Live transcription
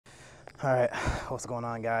All right, what's going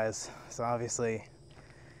on, guys? So obviously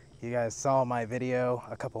you guys saw my video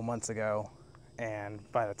a couple months ago, and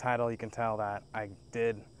by the title you can tell that I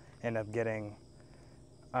did end up getting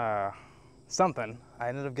something. I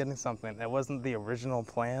ended up getting something. It wasn't the original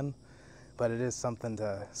plan, but it is something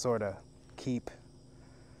to sort of keep,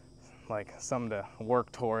 like something to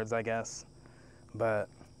work towards, I guess. But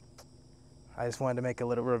I just wanted to make a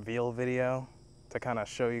little reveal video to kind of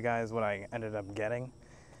show you guys what I ended up getting.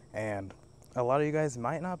 And a lot of you guys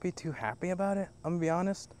might not be too happy about it, I'm gonna be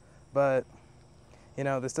honest, but you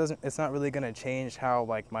know, it's not really gonna change how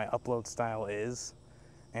like my upload style is.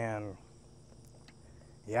 And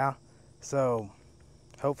yeah, so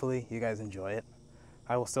hopefully you guys enjoy it.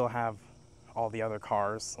 I will still have all the other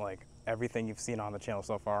cars, like everything you've seen on the channel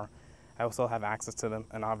so far. I will still have access to them,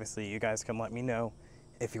 and obviously you guys can let me know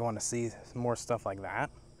if you want to see more stuff like that.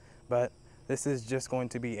 But this is just going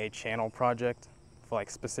to be a channel project, like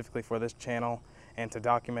specifically for this channel, and to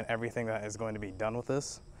document everything that is going to be done with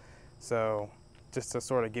this. So just to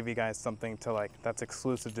sort of give you guys something to like that's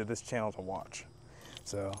exclusive to this channel to watch.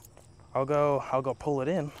 So I'll go pull it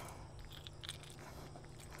in.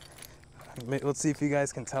 Let's see if you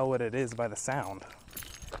guys can tell what it is by the sound,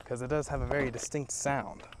 because it does have a very distinct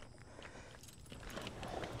sound.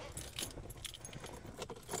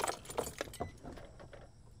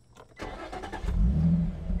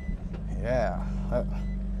 Yeah, that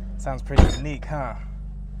sounds pretty unique, huh?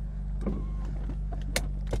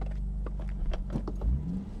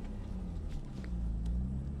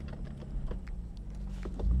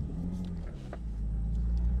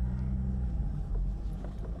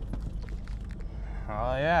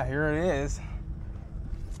 Oh yeah, here it is.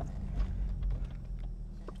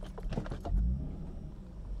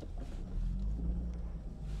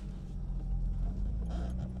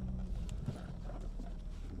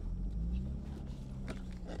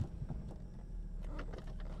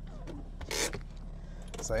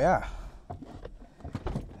 So yeah,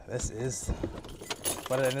 this is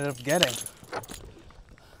what I ended up getting.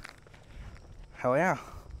 Hell yeah.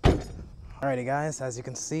 Alrighty guys, as you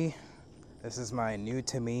can see, this is my new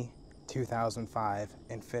to me 2005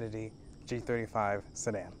 Infiniti G35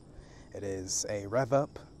 sedan. It is a rev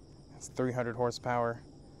up, it's 300 horsepower,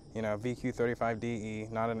 you know, VQ35DE,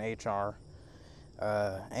 not an HR.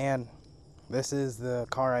 And this is the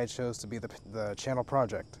car I chose to be the channel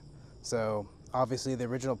project. So obviously the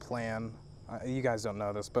original plan, you guys don't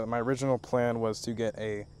know this, but my original plan was to get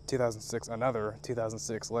another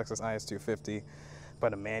 2006 Lexus IS250,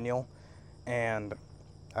 but a manual. And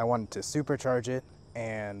I wanted to supercharge it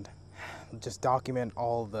and just document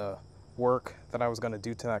all the work that I was going to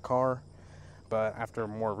do to that car. But after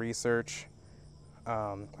more research,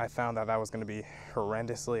 I found that was going to be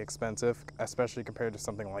horrendously expensive, especially compared to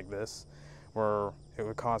something like this, where it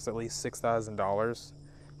would cost at least $6,000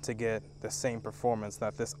 to get the same performance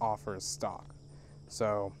that this offers stock.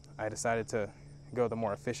 So I decided to go the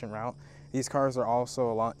more efficient route. These cars are also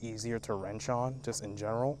a lot easier to wrench on, just in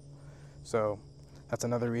general. So that's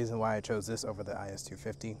another reason why I chose this over the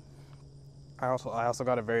IS250. I also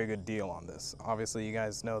got a very good deal on this. Obviously, you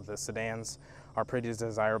guys know the sedans are pretty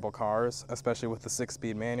desirable cars, especially with the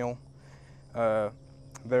 6-speed manual. A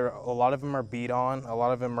lot of them are beat on. A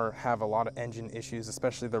lot of them have a lot of engine issues,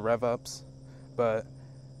 especially the rev ups. But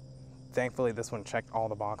thankfully, this one checked all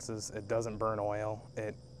the boxes. It doesn't burn oil.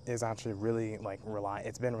 It is actually really like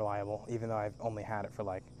it's been reliable, even though I've only had it for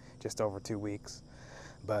like just over 2 weeks.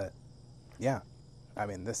 But yeah, I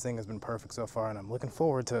mean, this thing has been perfect so far, and I'm looking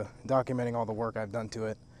forward to documenting all the work I've done to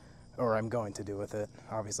it, or I'm going to do with it.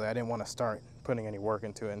 Obviously, I didn't want to start putting any work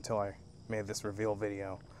into it until I made this reveal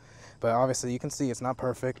video. But obviously, you can see it's not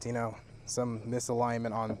perfect, you know, some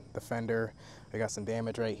misalignment on the fender. I got some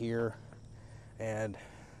damage right here. And,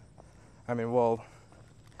 I mean, well,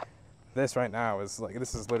 this right now is like,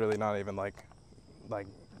 this is literally not even like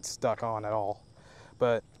stuck on at all.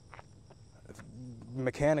 But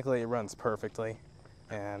mechanically, it runs perfectly.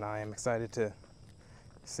 And I am excited to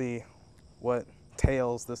see what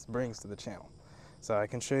tales this brings to the channel. So I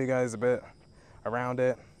can show you guys a bit around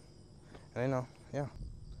it. And you know, yeah.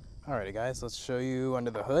 Alrighty guys, let's show you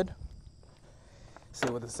under the hood. See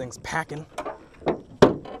what this thing's packing.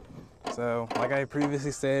 So, like I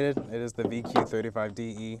previously stated, it is the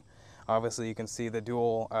VQ35DE. Obviously you can see the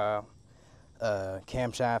dual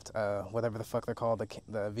camshaft, whatever the fuck they're called, the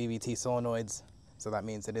VVT solenoids. So that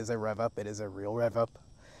means it is a rev up, it is a real rev up.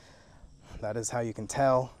 That is how you can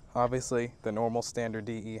tell. Obviously, the normal standard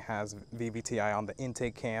DE has VVTi on the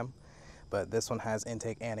intake cam, but this one has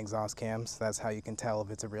intake and exhaust cams. That's how you can tell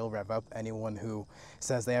if it's a real rev up. Anyone who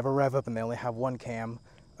says they have a rev up and they only have one cam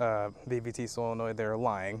VVT solenoid, they're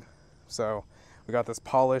lying. So we got this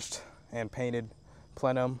polished and painted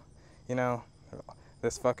plenum, you know,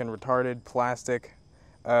 this fucking retarded plastic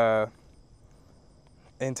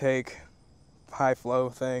intake high flow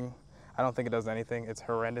thing. I don't think it does anything. It's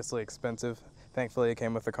horrendously expensive. Thankfully it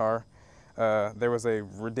came with the car. There was a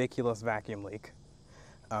ridiculous vacuum leak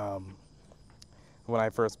when I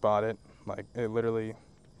first bought it. Like, it literally,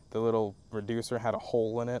 the little reducer had a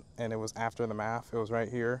hole in it, and it was after the MAF. It was right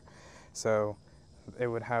here. So it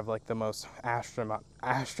would have like the most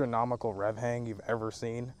astronomical rev hang you've ever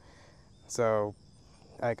seen. So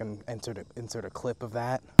I can insert a clip of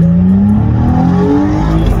that.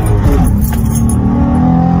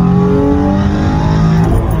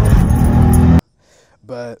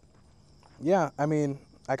 But yeah, I mean,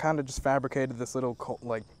 I kind of just fabricated this little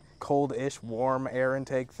cold-ish warm air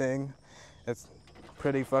intake thing. It's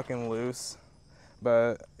pretty fucking loose,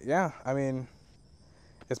 but yeah, I mean,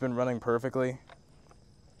 it's been running perfectly.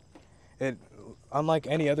 It, unlike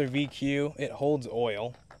any other VQ, it holds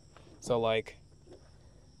oil, so like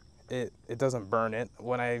it doesn't burn it.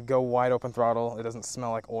 When I go wide open throttle, it doesn't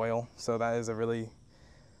smell like oil, so that is a really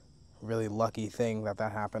lucky thing that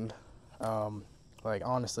happened. Like,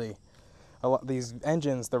 honestly, these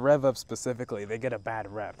engines, the rev up specifically, they get a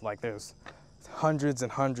bad rep. Like, there's hundreds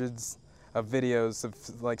and hundreds of videos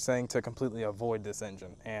of like saying to completely avoid this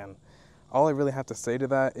engine, and all I really have to say to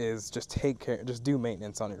that is just take care, just do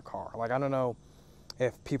maintenance on your car. Like, I don't know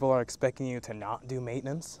if people are expecting you to not do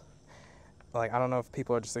maintenance. Like, I don't know if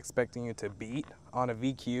people are just expecting you to beat on a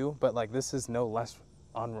VQ, but like, this is no less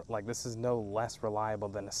reliable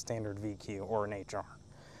than a standard VQ or an HR.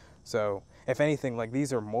 So if anything, like,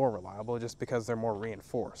 these are more reliable just because they're more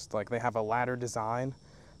reinforced. Like, they have a ladder design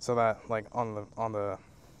so that like on the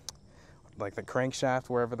like the crankshaft,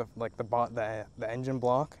 wherever the engine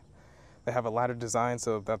block, they have a ladder design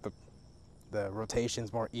so that the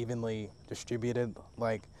rotation's more evenly distributed.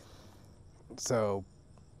 Like, so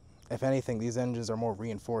if anything, these engines are more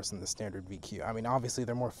reinforced than the standard VQ. I mean, obviously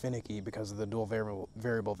they're more finicky because of the dual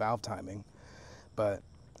variable valve timing, but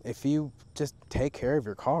if you just take care of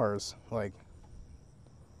your cars, like,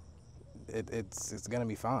 it's gonna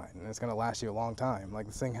be fine, and it's gonna last you a long time. Like,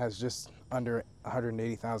 this thing has just under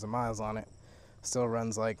 180,000 miles on it. Still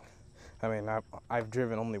runs like, I mean, I've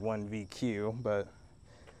driven only one VQ, but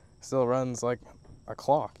still runs like a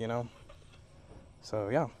clock, you know? So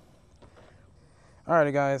yeah.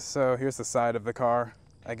 Alrighty guys, so here's the side of the car.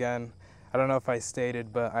 Again, I don't know if I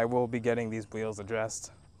stated, but I will be getting these wheels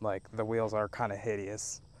addressed. Like, the wheels are kind of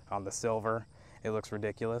hideous on the silver. It looks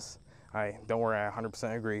ridiculous. Don't worry, I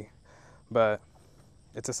 100% agree. But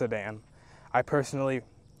it's a sedan. I personally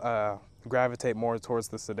gravitate more towards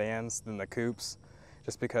the sedans than the coupes,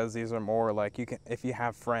 just because these are more like, you can, if you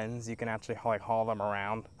have friends, you can actually like haul them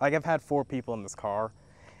around. Like, I've had 4 people in this car,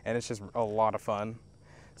 and it's just a lot of fun.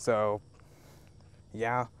 So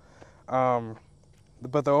yeah,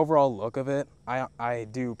 but the overall look of it, I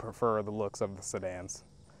do prefer the looks of the sedans.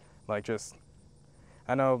 Like, just,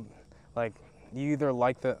 I know, like, you either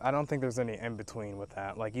like I don't think there's any in between with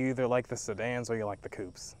that. Like, you either like the sedans or you like the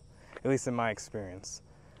coupes, at least in my experience.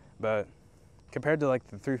 But compared to like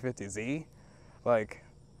the 350Z, like,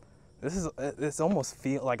 it's almost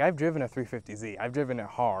like, I've driven a 350Z. I've driven it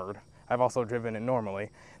hard. I've also driven it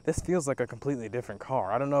normally. This feels like a completely different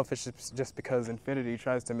car. I don't know if it's just because Infiniti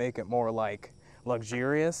tries to make it more like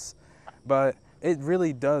luxurious, but it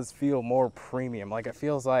really does feel more premium. Like, it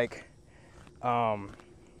feels like, I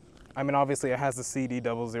mean, obviously it has the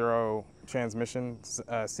CD00 transmission,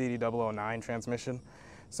 CD009 transmission,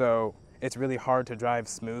 so it's really hard to drive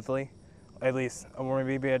smoothly, at least, or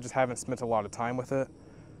maybe I just haven't spent a lot of time with it.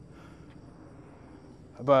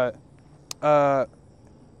 But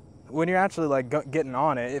when you're actually like getting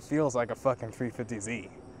on it, it feels like a fucking 350Z.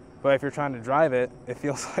 But if you're trying to drive it, it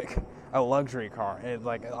feels like a luxury car. It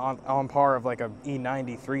like on par of like a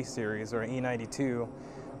E93 series or an E92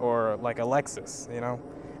 or like a Lexus, you know?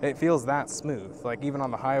 It feels that smooth. Like, even on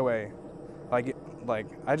the highway, like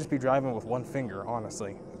I just be driving with one finger,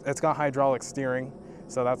 honestly. It's got hydraulic steering,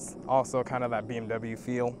 so that's also kind of that BMW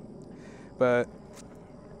feel. But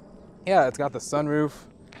yeah, it's got the sunroof,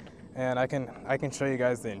 and I can show you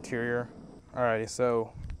guys the interior. Alrighty,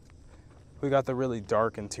 so we got the really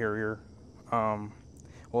dark interior,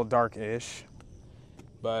 well, dark-ish,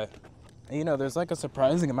 but you know, there's like a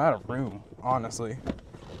surprising amount of room, honestly.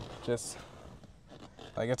 Just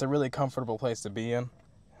like, it's a really comfortable place to be in.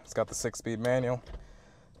 It's got the 6-speed manual.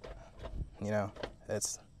 You know,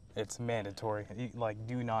 it's mandatory. Like,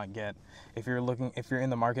 do not get, if you're in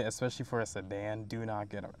the market, especially for a sedan, do not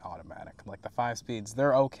get an automatic. Like, the 5 speeds,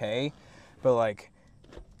 they're okay, but like,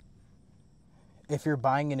 if you're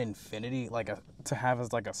buying an Infiniti to have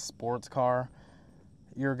as like a sports car,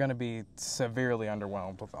 you're gonna be severely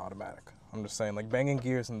underwhelmed with the automatic. I'm just saying, like, banging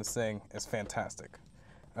gears in this thing is fantastic.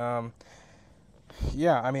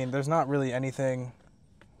 Yeah, I mean, there's not really anything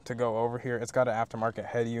to go over here. It's got an aftermarket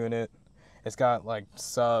head unit. It's got like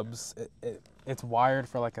subs. It's wired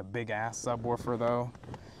for like a big ass subwoofer though,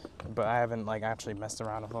 but I haven't like actually messed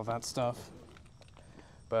around with all that stuff.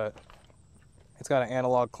 But it's got an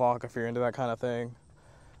analog clock if you're into that kind of thing.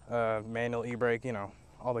 Manual e-brake, you know,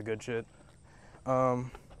 all the good shit. I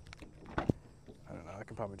don't know, I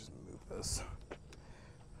can probably just move this.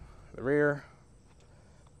 The rear,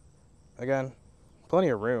 again, plenty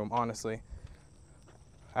of room, honestly.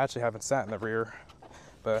 I actually haven't sat in the rear,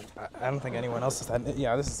 but I don't think anyone else has had.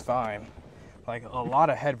 Yeah, this is fine. Like, a lot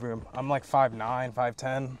of headroom. I'm like 5'9",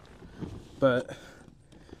 5'10", but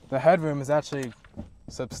the headroom is actually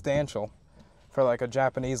substantial for like a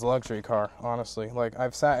Japanese luxury car, honestly. Like,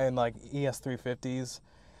 I've sat in like ES350s,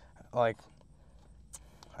 like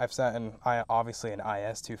I've sat in obviously an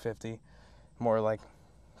IS250, more like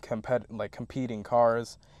competing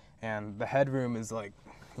cars, and the headroom is like,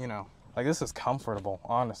 you know, like, this is comfortable,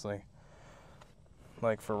 honestly.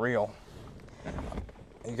 Like, for real.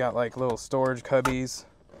 You got like little storage cubbies.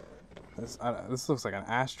 This looks like an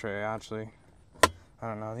ashtray, actually. I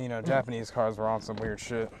don't know, you know, Japanese cars were on some weird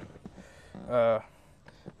shit. The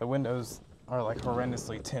windows are like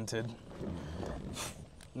horrendously tinted.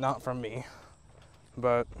 Not from me.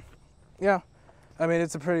 But yeah, I mean,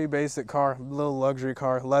 it's a pretty basic car, little luxury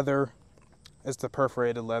car. Leather, it's the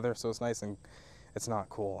perforated leather, so it's nice, and it's not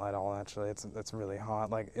cool at all, actually. It's really hot.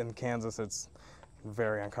 Like, in Kansas, it's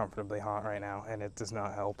very uncomfortably hot right now, and it does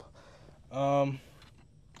not help. I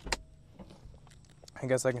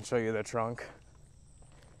guess I can show you the trunk.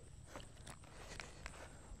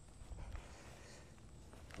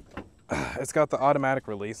 It's got the automatic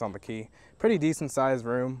release on the key. Pretty decent sized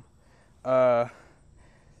room.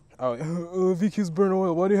 VQ's burn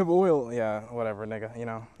oil. Why do you have oil? Yeah, whatever, nigga. You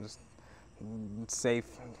know, just safe.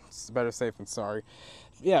 It's better safe than sorry.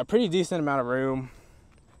 Yeah, pretty decent amount of room.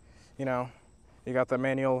 You know, you got the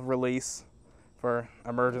manual release for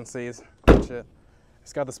emergencies. Shit.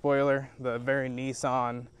 It's got the spoiler, the very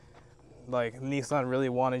Nissan. Like, Nissan really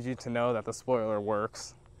wanted you to know that the spoiler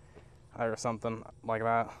works, or something like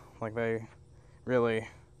that. Like, they really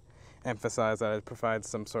emphasize that it provides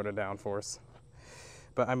some sort of downforce.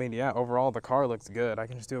 But I mean, yeah, overall the car looks good. I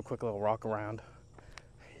can just do a quick little walk around.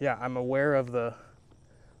 Yeah, I'm aware of the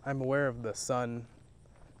sun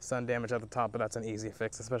damage at the top, but that's an easy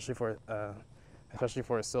fix, especially for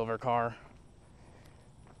a silver car.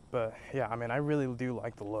 But yeah, I mean, I really do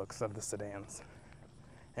like the looks of the sedans,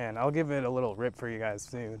 and I'll give it a little rip for you guys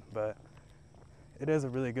soon. But it is a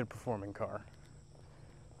really good performing car,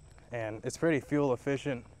 and it's pretty fuel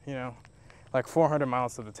efficient. You know, like 400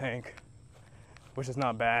 miles to the tank, which is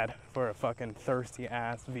not bad for a fucking thirsty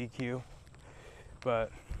ass VQ.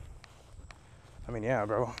 But I mean, yeah,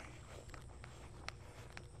 bro.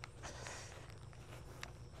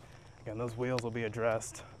 Again, those wheels will be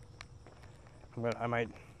addressed. I might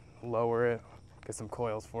lower it, get some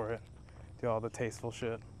coils for it, do all the tasteful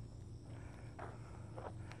shit.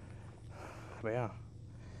 But yeah.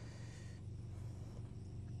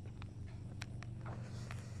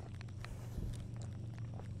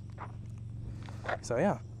 So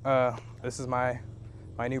yeah, this is my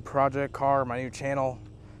new project car, my new channel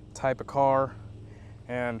type of car,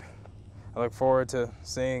 and I look forward to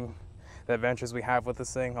seeing the adventures we have with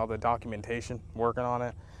this thing, all the documentation, working on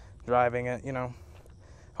it, driving it, you know.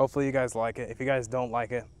 Hopefully you guys like it. If you guys don't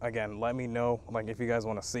like it, again, let me know, like, if you guys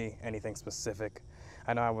want to see anything specific.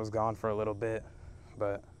 I know I was gone for a little bit,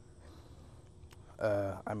 but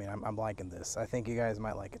I mean, I'm liking this. I think you guys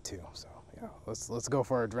might like it too. So yeah, let's go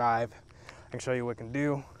for a drive. I can show you what it can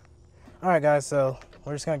do. All right, guys, so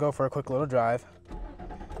we're just gonna go for a quick little drive.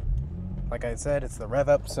 Like I said, it's the rev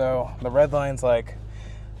up, so the red line's like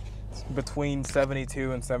between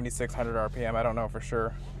 72 and 7,600 RPM. I don't know for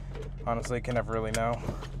sure. Honestly, can never really know.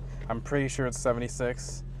 I'm pretty sure it's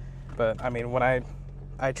 76, but I mean, when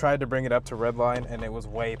I tried to bring it up to red line and it was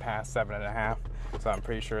way past 7.5, so I'm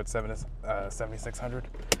pretty sure it's 7,600.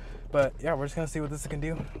 But yeah, we're just gonna see what this can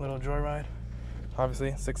do. A little joyride.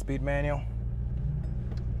 Obviously, 6-speed manual.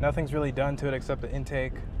 Nothing's really done to it except the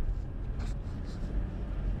intake.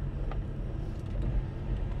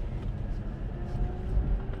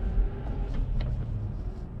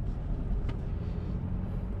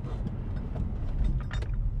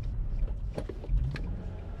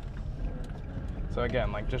 So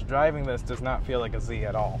again, like, just driving this does not feel like a Z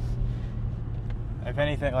at all. If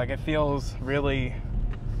anything, like, it feels really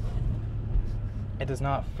it does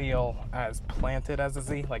not feel as planted as a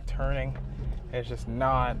Z, like turning. It's just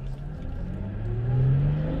not,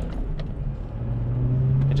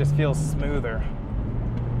 it just feels smoother.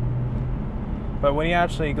 But when you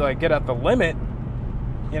actually like get at the limit,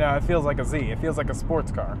 you know, it feels like a Z. It feels like a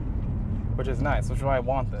sports car, which is nice, which is why I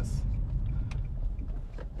want this.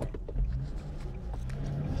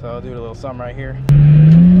 So I'll do a little something right here.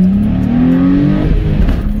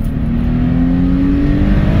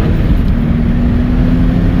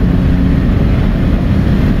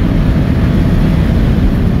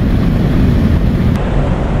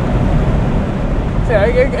 So yeah,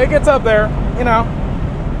 it gets up there, you know.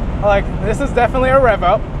 Like, this is definitely a rev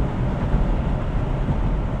up.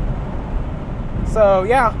 So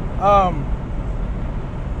yeah,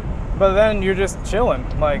 but then you're just chilling,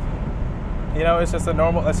 like, you know, it's just a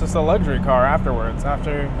normal, it's just a luxury car afterwards.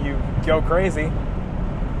 After you go crazy,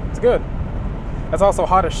 it's good. It's also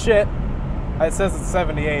hot as shit. It says it's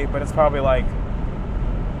 78, but it's probably like,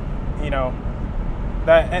 you know,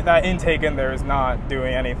 that intake in there is not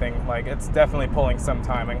doing anything. Like, it's definitely pulling some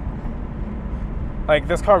timing. Like,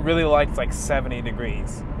 this car really likes like 70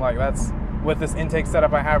 degrees. Like, that's, with this intake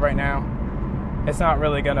setup I have right now, it's not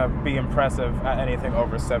really gonna be impressive at anything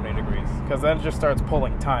over 70 degrees, because then it just starts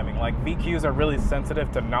pulling timing. Like, VQs are really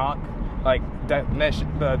sensitive to knock, like the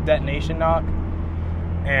detonation knock,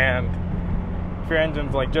 and if your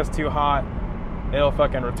engine's like just too hot, it'll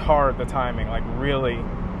fucking retard the timing like really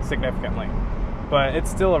significantly. But it's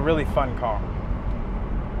still a really fun car.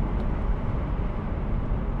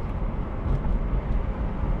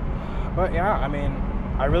 But yeah, I mean,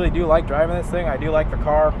 I really do like driving this thing. I do like the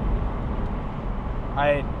car.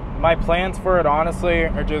 My plans for it, honestly,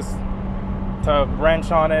 are just to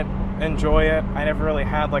wrench on it, enjoy it. I never really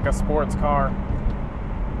had like a sports car,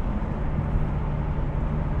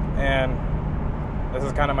 and this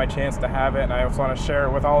is kind of my chance to have it, and I just want to share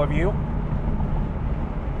it with all of you.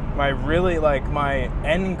 My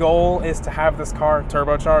end goal is to have this car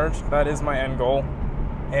turbocharged. That is my end goal,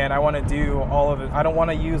 and I want to do all of it. I don't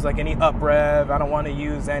want to use like any up rev. I don't want to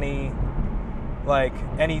use any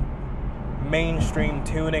mainstream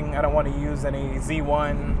tuning. I don't want to use any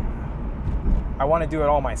Z1. I want to do it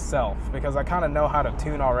all myself, because I kind of know how to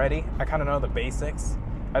tune already. I kind of know the basics.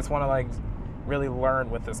 I just want to like really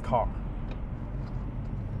learn with this car.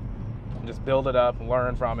 Just build it up,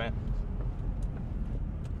 learn from it.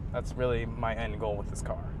 That's really my end goal with this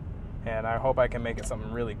car. And I hope I can make it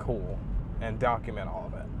something really cool and document all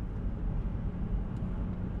of it.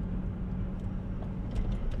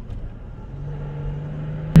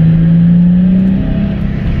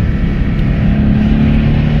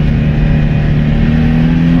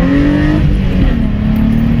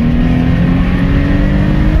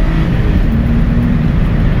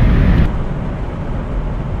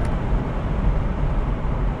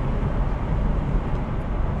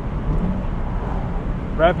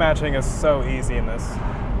 Rev matching is so easy in this.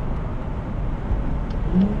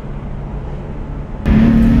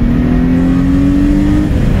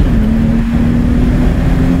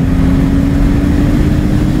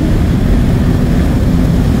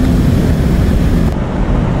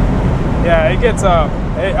 Yeah, it gets up.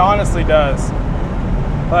 It honestly does.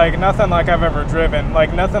 Like, nothing like I've ever driven.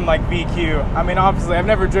 Like, nothing like VQ. I mean, obviously, I've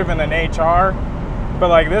never driven an HR, but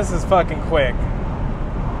like, this is fucking quick.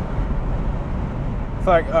 It's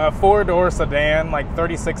like a 4-door sedan, like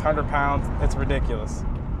 3,600 pounds. It's ridiculous.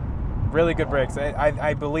 Really good brakes.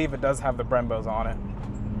 I believe it does have the Brembos on it.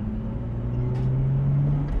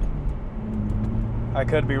 I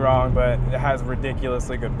could be wrong, but it has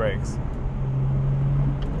ridiculously good brakes.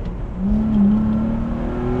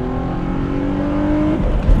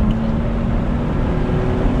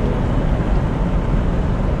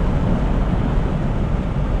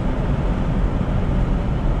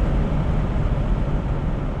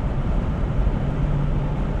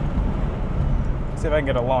 See if I can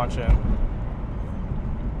get a launch in.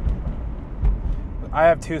 I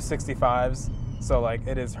have two 65s, so like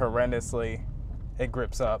it is horrendously, it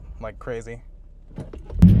grips up like crazy.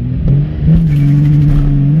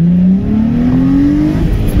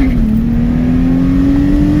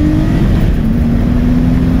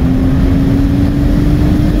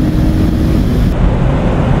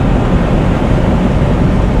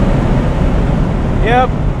 Yep,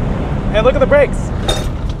 and look at the brakes.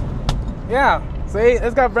 Yeah. See,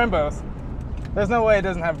 it's got Brembos. There's no way it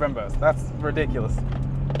doesn't have Brembos. That's ridiculous.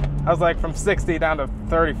 I was like from 60 down to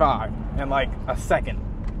 35 in like a second.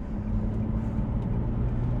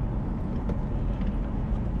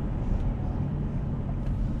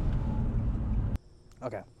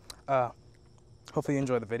 Okay. Hopefully you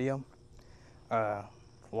enjoyed the video.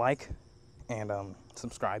 Like and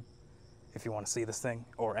subscribe if you want to see this thing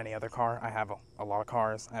or any other car. I have a lot of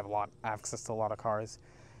cars. I have access to a lot of cars.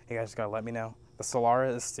 You guys just gotta let me know. The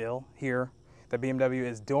Solara is still here. The BMW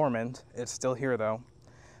is dormant. It's still here though.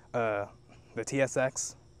 The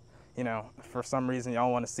TSX, you know, for some reason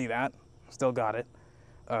y'all want to see that. Still got it.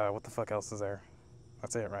 What the fuck else is there?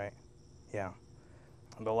 That's it, right? Yeah.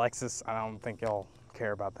 The Lexus, I don't think y'all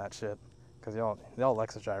care about that shit, because y'all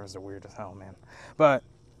Lexus drivers are weird as hell, man. But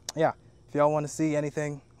yeah, if y'all want to see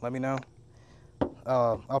anything, let me know.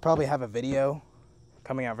 I'll probably have a video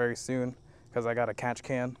coming out very soon, because I got a catch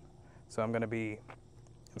can, so I'm gonna be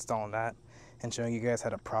installing that and showing you guys how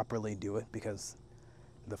to properly do it, because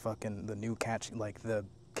the new catch, like the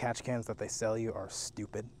catch cans that they sell you are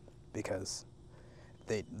stupid, because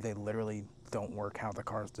they literally don't work how the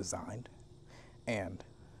car is designed. And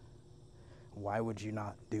why would you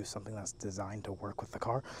not do something that's designed to work with the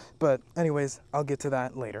car? But anyways, I'll get to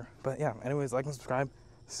that later. But yeah, anyways, like and subscribe.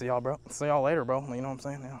 See y'all, bro. See y'all later, bro. You know what I'm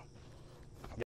saying? Yeah.